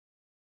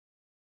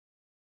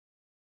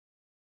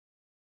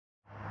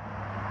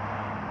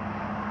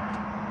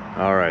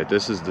All right,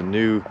 this is the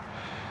new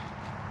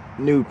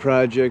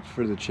project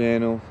for the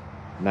channel.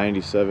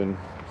 97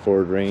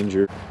 Ford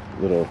Ranger,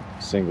 little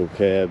single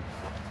cab.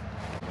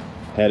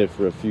 Had it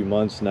for a few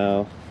months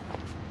now.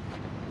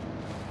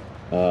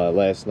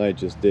 Last night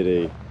just did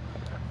a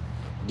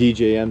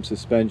DJM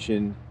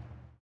suspension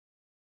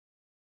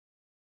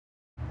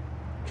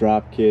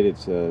drop kit.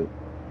 It's a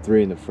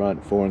 3 in the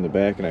front, 4 in the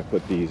back, and I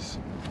put these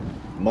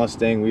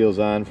Mustang wheels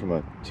on from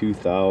a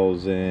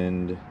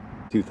 2000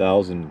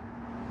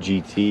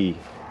 GT,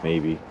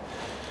 maybe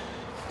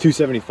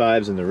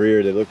 275s in the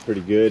rear. They look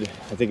pretty good.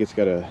 I think it's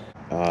got a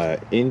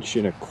 1.25 inch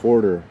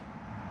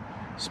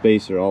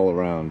spacer all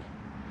around,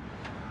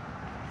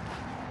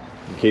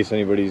 in case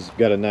anybody's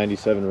got a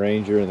 97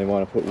 Ranger and they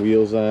want to put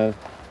wheels on.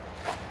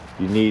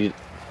 You need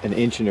 1.25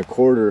 inches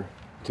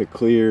to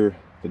clear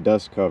the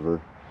dust cover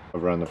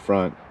on the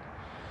front.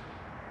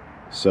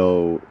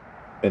 So,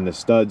 and the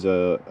studs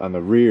on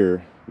the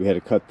rear, we had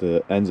to cut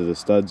the ends of the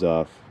studs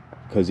off,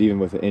 because even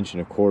with 1.25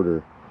 inches,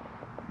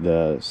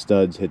 the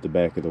studs hit the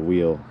back of the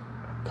wheel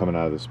coming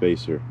out of the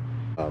spacer.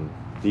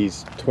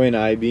 These twin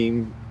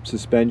I-beam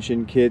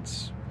suspension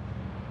kits,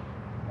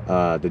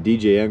 the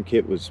DJM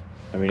kit was,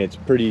 I mean, it's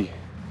pretty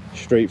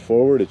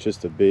straightforward. It's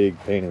just a big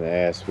pain in the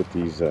ass with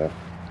these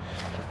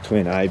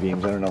twin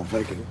I-beams. I don't know if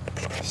I can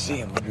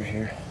see them under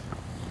here.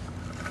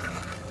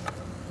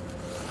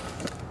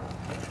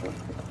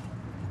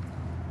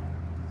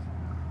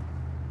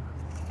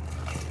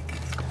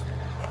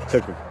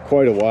 Took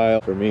quite a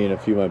while for me and a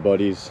few of my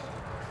buddies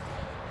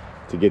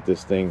to get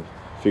this thing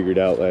figured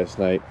out last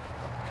night.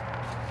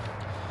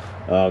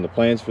 The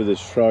plans for this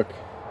truck,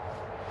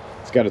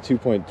 it's got a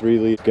 2.3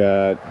 liter,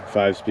 got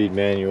 5-speed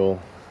manual.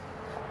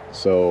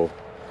 So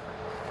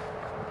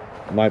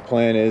my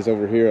plan is,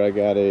 over here I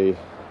got a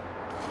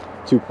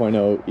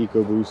 2.0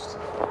 Ecoboost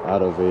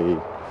out of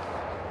a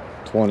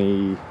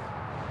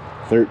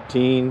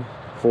 2013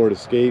 Ford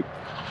Escape,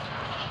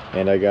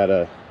 and I got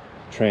a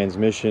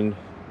transmission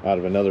out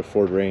of another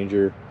Ford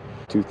Ranger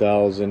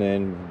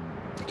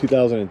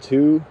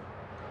 2002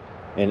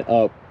 and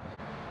up.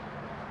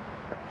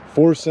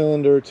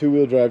 4-cylinder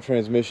 2-wheel drive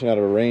transmission out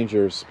of a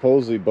Ranger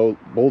supposedly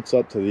bolts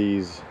up to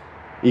these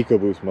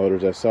Ecoboost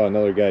motors. I saw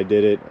another guy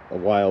did it a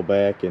while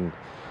back and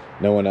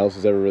no one else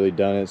has ever really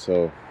done it,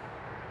 so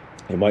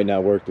it might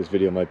not work. This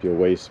video might be a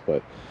waste,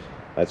 but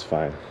that's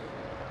fine.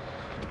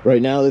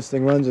 Right now this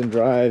thing runs and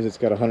drives. It's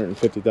got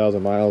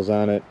 150,000 miles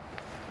on it.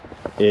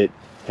 It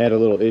had a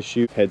little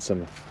issue, had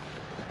some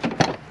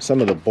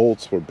of the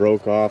bolts were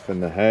broke off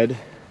in the head,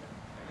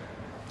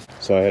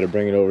 so I had to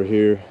bring it over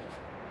here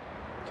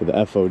to the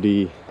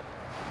FOD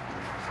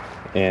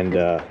and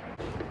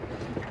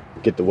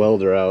get the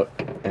welder out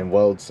and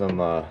weld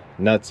some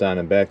nuts on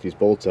and back these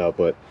bolts out.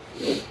 But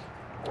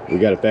we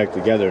got it back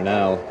together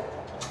now.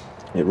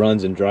 It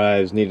runs and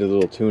drives. Needed a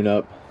little tune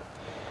up.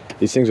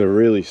 These things are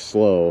really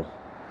slow.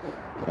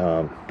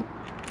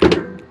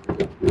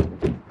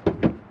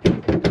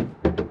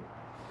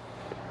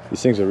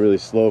 These things are really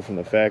slow from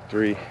the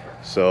factory,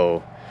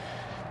 so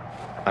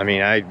I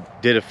mean, I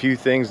did a few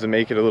things to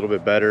make it a little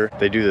bit better.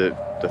 They do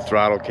the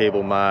throttle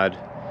cable mod,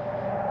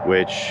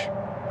 which,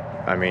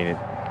 I mean,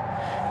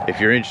 if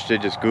you're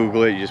interested, just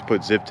Google it. You just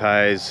put zip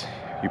ties,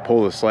 you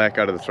pull the slack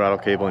out of the throttle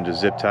cable and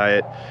just zip tie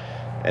it,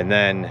 and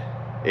then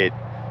it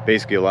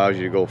basically allows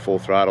you to go full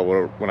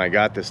throttle. When I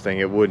got this thing,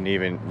 it wouldn't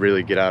even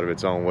really get out of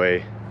its own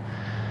way,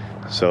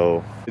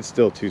 so it's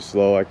still too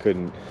slow. I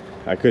couldn't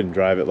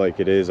drive it like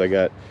it is. I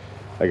got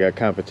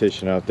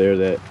competition out there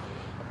that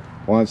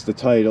wants the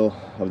title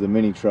of the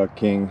mini truck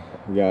king.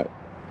 We got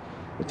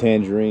the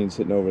Tangerine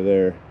sitting over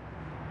there,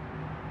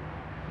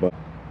 but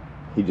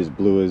he just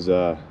blew his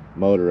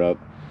motor up.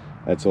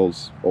 That's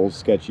old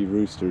sketchy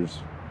Rooster's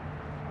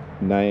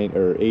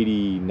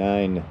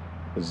 89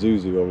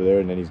 Isuzu over there,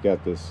 and then he's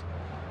got this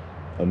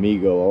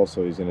Amigo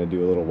also. He's gonna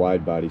do a little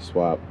wide body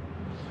swap.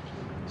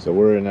 So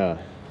we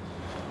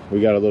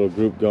got a little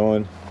group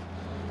going.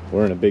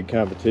 We're in a big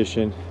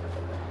competition.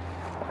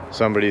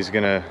 Somebody's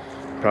gonna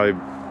probably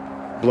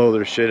blow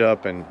their shit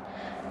up and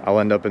I'll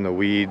end up in the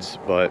weeds,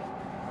 but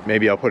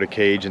maybe I'll put a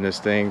cage in this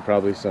thing.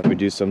 Probably we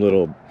do some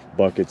little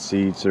bucket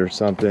seats or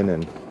something,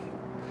 and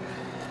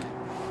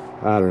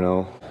I don't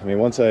know. I mean,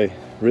 once I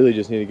really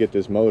just need to get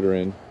this motor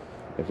in,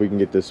 if we can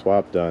get this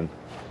swap done,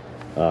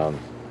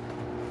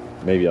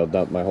 maybe I'll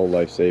dump my whole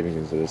life savings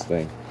into this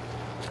thing.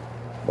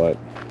 But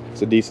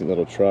it's a decent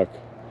little truck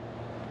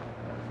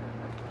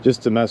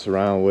just to mess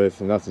around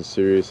with, nothing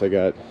serious. I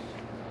got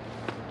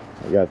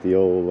the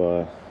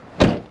old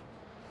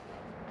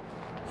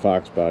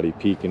Fox body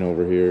peeking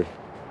over here.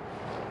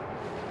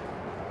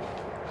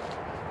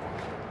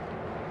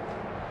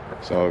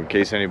 So in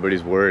case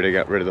anybody's worried, I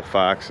got rid of the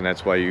Fox, and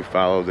that's why you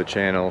follow the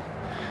channel.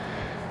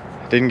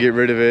 Didn't get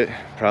rid of it,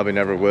 probably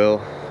never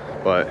will,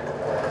 but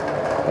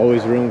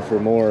always room for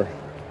more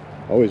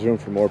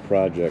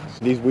projects.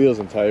 These wheels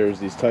and tires,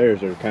 these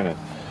tires are kind of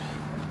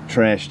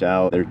trashed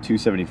out. They're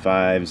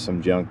 275s,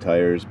 some junk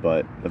tires,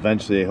 but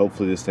eventually,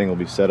 hopefully this thing will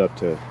be set up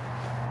to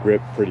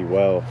grip pretty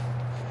well.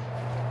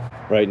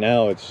 Right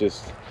now it's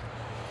just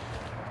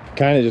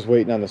kind of just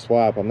waiting on the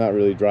swap. I'm not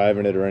really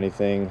driving it or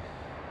anything.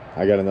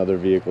 I got another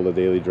vehicle to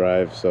daily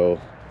drive, so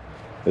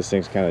this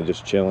thing's kind of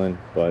just chilling.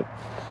 But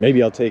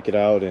maybe I'll take it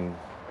out and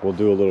we'll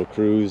do a little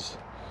cruise,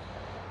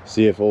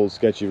 see if old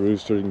Sketchy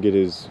Rooster can get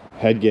his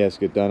head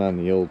gasket done on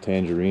the old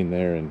Tangerine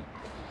there, and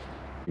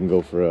we can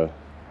go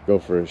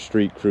for a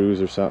street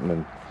cruise or something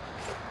and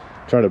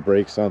try to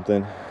break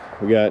something.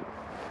 We got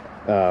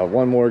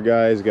one more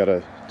guy's got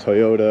a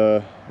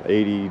Toyota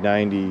 80,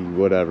 90,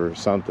 whatever,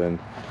 something.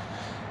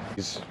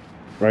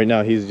 Right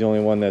now he's the only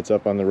one that's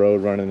up on the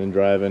road running and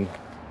driving,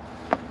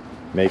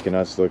 making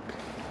us look,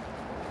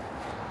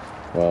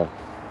 well,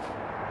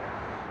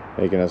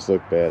 making us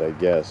look bad, I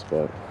guess,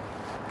 but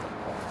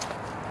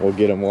we'll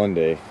get him one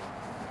day.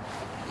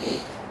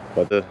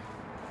 But the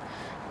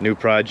new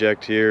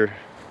project here,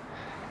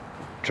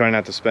 try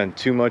not to spend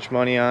too much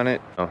money on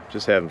it. No,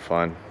 just having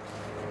fun.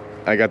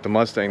 I got the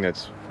Mustang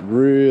that's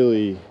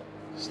really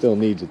still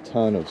needs a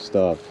ton of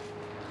stuff.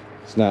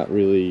 It's not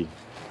really,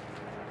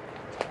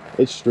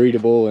 it's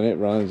streetable and it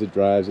runs, it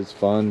drives, it's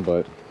fun,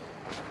 but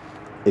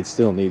it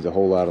still needs a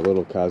whole lot of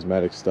little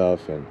cosmetic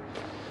stuff and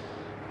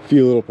a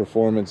few little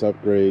performance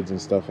upgrades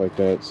and stuff like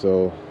that.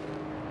 So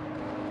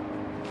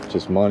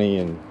just money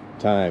and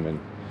time. And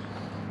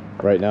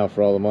right now,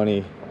 for all the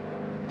money,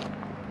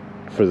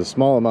 for the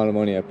small amount of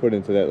money I put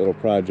into that little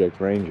Project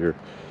Ranger,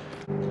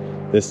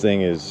 this thing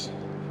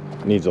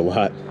needs a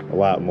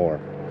lot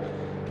more.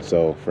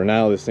 So for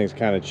now, this thing's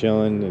kind of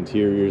chilling.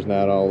 Interior's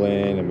not all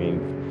in. I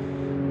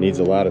mean, needs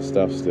a lot of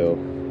stuff still.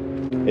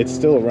 It's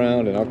still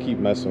around, and I'll keep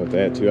messing with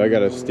that too. I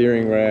got a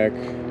steering rack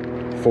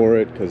for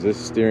it, because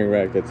this steering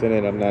rack that's in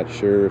it, I'm not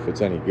sure if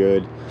it's any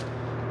good.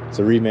 It's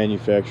a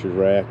remanufactured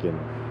rack, and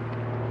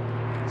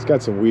it's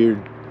got some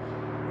weird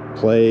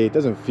play. It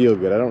doesn't feel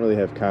good. I don't really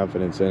have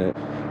confidence in it.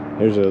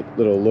 Here's a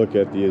little look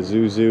at the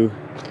Isuzu.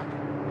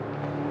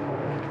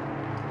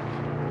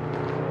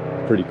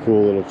 Pretty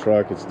cool little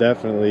truck. It's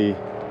definitely,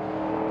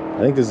 I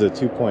think this is a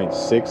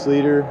 2.6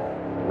 liter.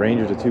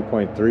 Ranger's a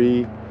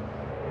 2.3.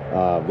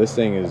 This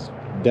thing is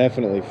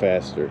definitely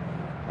faster.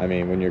 I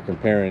mean, when you're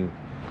comparing,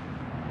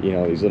 you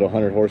know, these little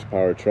 100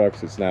 horsepower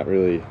trucks, it's not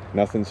really,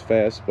 nothing's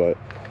fast, but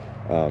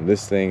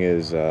this thing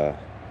is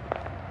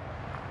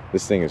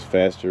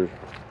faster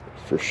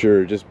for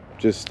sure, just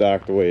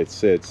stock the way it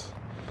sits.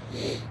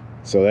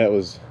 So that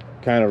was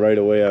kind of right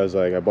away. I was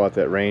like, I bought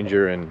that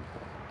Ranger and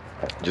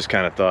just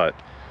kind of thought,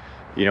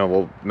 you know,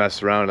 we'll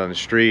mess around on the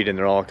street and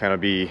they'll all kind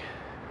of be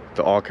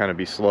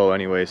slow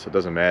anyway, so it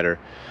doesn't matter.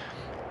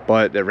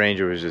 But that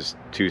Ranger was just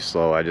too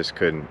slow. I just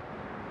couldn't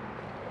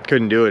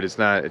do it. It's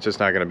just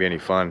not going to be any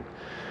fun.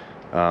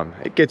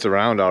 It gets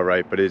around all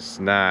right, but it's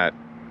not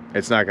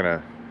going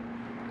to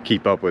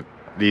keep up with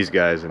these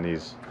guys and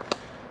these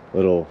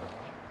little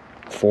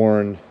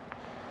foreign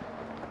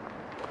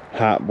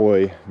hot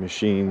boy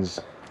machines.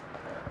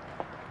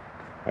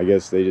 I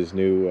guess they just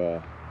knew,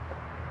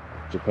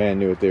 Japan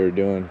knew what they were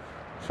doing.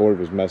 Ford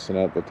was messing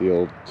up with the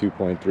old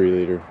 2.3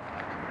 liter.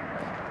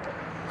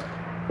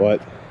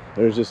 But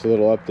there's just a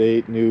little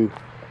update.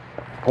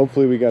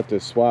 Hopefully we got the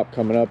swap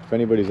coming up. If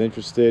anybody's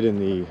interested in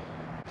the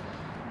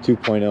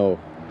 2.0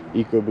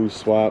 Ecoboost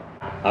swap,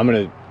 I'm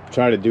gonna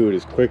try to do it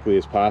as quickly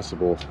as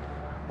possible.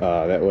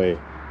 That way,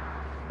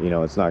 you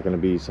know, it's not gonna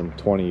be some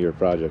 20-year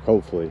project,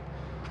 hopefully,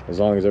 as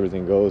long as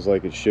everything goes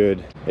like it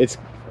should. It's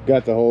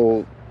got the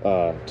whole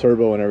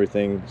turbo and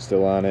everything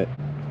still on it.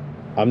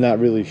 I'm not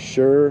really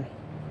sure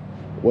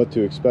what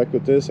to expect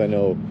with this. I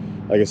know,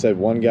 like I said,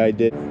 one guy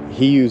did.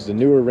 He used a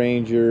newer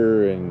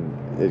Ranger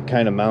and it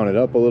kind of mounted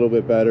up a little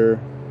bit better.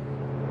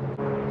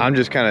 I'm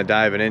just kind of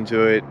diving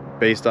into it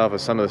based off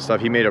of some of the stuff.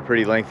 He made a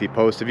pretty lengthy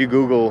post. If you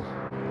Google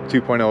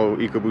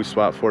 2.0 EcoBoost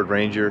swap Ford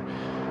Ranger,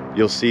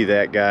 you'll see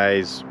that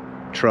guy's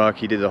truck.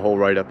 He did a whole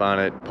write-up on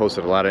it,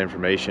 posted a lot of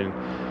information.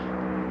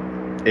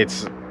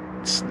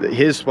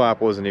 His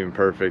swap wasn't even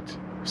perfect,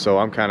 so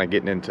I'm kind of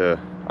getting into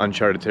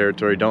uncharted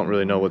territory. Don't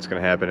really know what's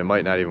going to happen. It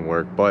might not even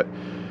work, but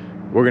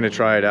we're going to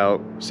try it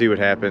out, see what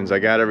happens. I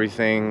got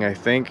everything, I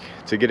think,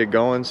 to get it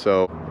going,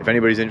 so if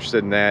anybody's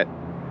interested in that,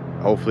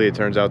 hopefully it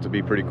turns out to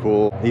be pretty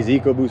cool. These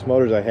EcoBoost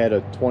motors, I had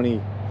a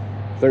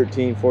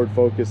 2013 Ford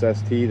Focus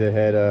ST that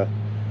had a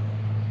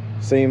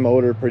same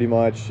motor pretty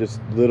much, just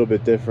a little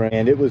bit different,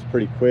 and it was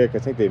pretty quick. I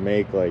think they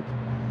make like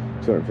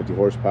 250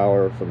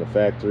 horsepower from the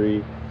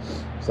factory,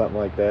 something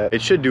like that.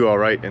 It should do all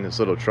right in this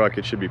little truck.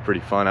 It should be pretty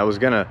fun. I was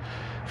gonna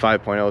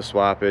 5.0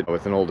 swap it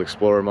with an old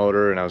Explorer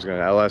motor, and I was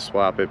gonna LS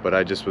swap it, but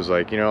I just was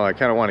like, you know, I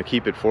kind of want to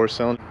keep it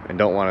 4-cylinder and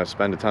don't want to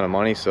spend a ton of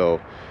money. So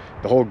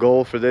the whole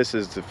goal for this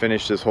is to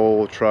finish this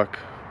whole truck,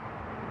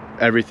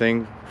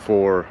 everything,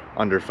 for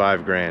under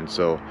 $5 grand.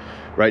 So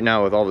right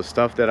now, with all the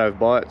stuff that I've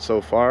bought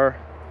so far,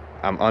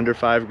 I'm under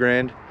 $5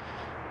 grand.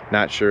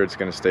 Not sure it's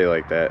gonna stay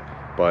like that,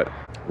 but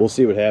we'll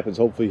see what happens.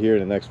 Hopefully here in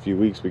the next few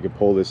weeks we can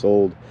pull this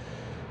old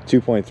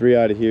 2.3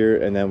 out of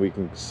here, and then we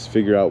can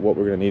figure out what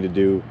we're gonna need to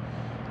do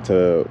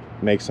to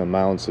make some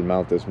mounts and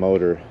mount this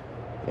motor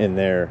in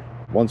there.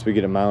 Once we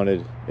get it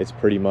mounted, it's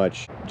pretty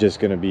much just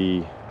gonna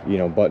be you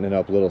know, buttoning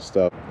up little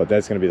stuff, but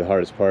that's going to be the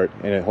hardest part.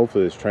 And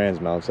hopefully this trans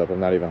mounts up. I'm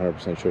not even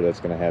 100% sure that's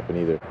going to happen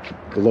either.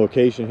 The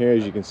location here,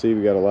 as you can see,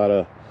 we got a lot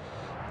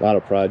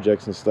of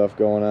projects and stuff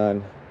going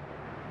on.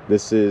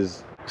 This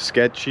is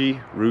Sketchy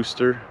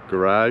Rooster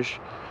Garage.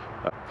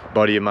 A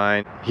buddy of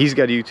mine, he's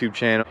got a YouTube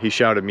channel. He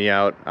shouted me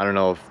out. I don't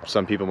know if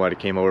some people might have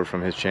came over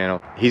from his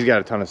channel. He's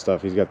got a ton of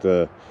stuff. He's got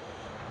the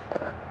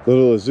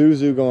little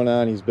Isuzu going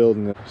on. He's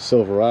building a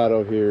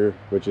Silverado here,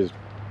 which is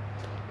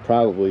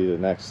probably the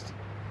next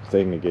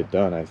thing to get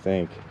done, I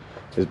think.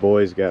 His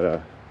boy's got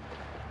a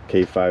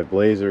K5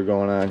 Blazer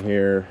going on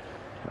here.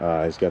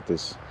 He's got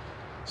this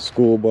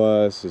school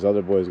bus. His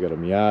other boy's got a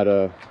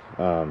Miata.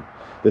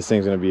 This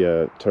thing's going to be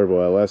a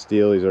turbo LS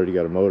deal. He's already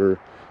got a motor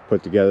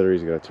put together.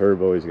 He's got a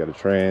turbo. He's got a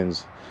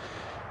trans.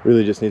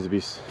 Really just needs to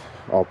be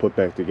all put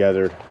back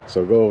together.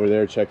 So go over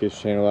there, check his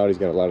channel out. He's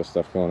got a lot of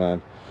stuff going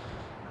on.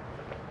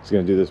 He's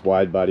going to do this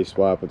wide body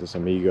swap with this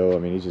Amigo. I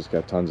mean, he's just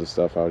got tons of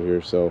stuff out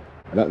here. So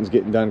nothing's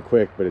getting done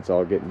quick, but it's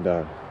all getting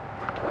done.